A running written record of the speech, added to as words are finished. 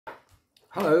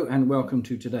Hello and welcome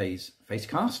to today's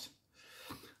Facecast.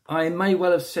 I may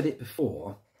well have said it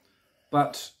before,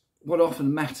 but what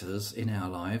often matters in our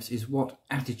lives is what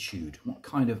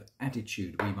kind of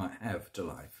attitude we might have to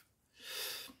life.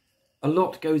 A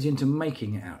lot goes into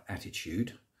making our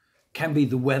attitude. Can be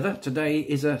the weather. Today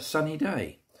is a sunny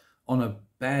day. On a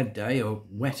bad day or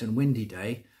wet and windy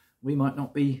day, we might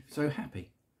not be so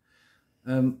happy.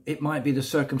 It might be the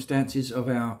circumstances of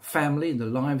our family, the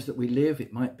lives that we live.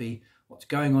 It might be what's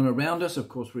going on around us. Of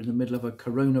course, we're in the middle of a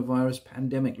coronavirus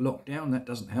pandemic lockdown. That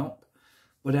doesn't help.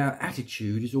 But our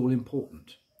attitude is all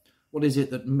important. What is it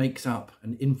that makes up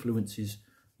and influences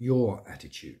your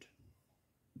attitude?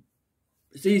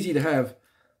 It's easy to have,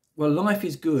 well, life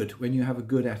is good when you have a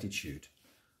good attitude.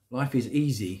 Life is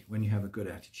easy when you have a good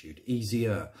attitude,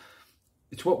 easier.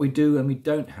 It's what we do when we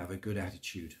don't have a good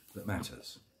attitude that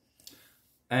matters.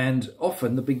 And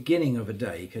often the beginning of a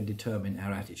day can determine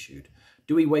our attitude.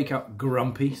 Do we wake up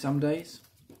grumpy some days?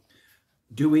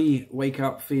 Do we wake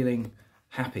up feeling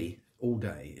happy all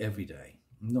day, every day?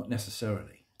 Not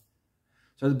necessarily.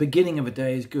 So the beginning of a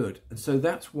day is good. And so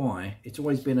that's why it's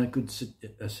always been a good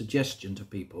suggestion to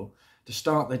people to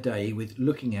start their day with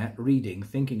looking at, reading,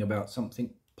 thinking about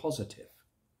something positive.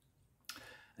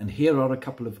 And here are a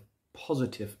couple of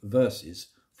positive verses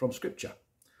from Scripture.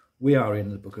 We are in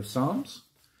the book of Psalms.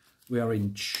 We are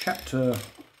in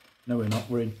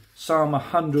we're in Psalm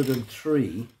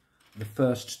 103, the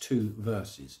first two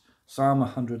verses. Psalm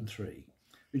 103,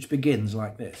 which begins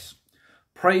like this.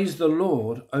 Praise the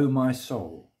Lord, O my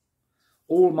soul.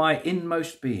 All my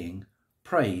inmost being,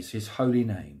 praise his holy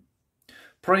name.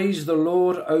 Praise the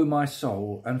Lord, O my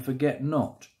soul, and forget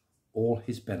not all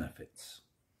his benefits.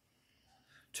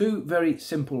 Two very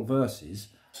simple verses,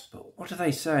 but what do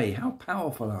they say? How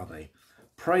powerful are they?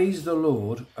 Praise the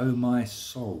Lord, O my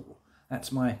soul.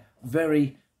 That's my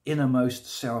very innermost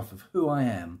self of who I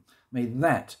am. May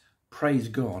that praise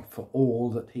God for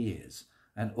all that he is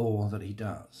and all that he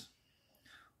does.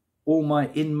 All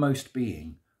my inmost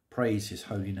being, praise his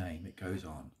holy name. It goes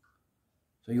on.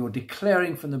 So you're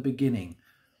declaring from the beginning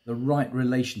the right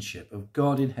relationship of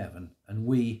God in heaven and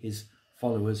we, his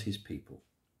followers, his people.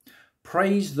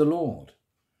 Praise the Lord,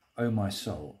 O my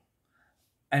soul,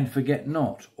 and forget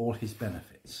not all his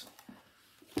benefits.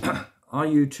 Are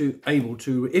you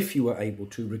if you were able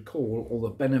to recall all the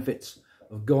benefits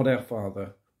of God our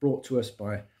Father brought to us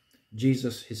by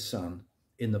Jesus, his Son,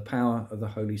 in the power of the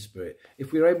Holy Spirit?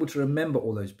 If we were able to remember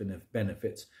all those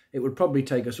benefits, it would probably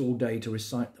take us all day to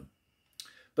recite them.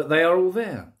 But they are all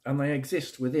there, and they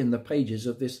exist within the pages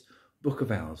of this book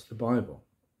of ours, the Bible.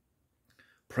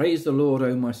 Praise the Lord,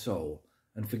 O my soul,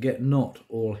 and forget not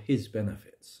all his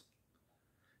benefits.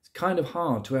 It's kind of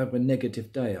hard to have a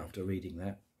negative day after reading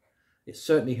that. It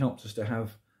certainly helps us to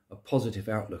have a positive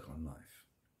outlook on life.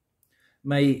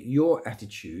 May your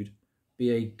attitude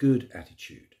be a good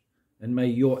attitude, and may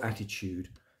your attitude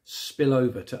spill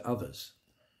over to others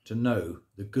to know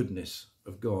the goodness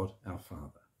of God our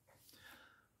Father.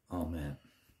 Amen.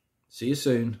 See you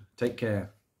soon. Take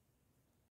care.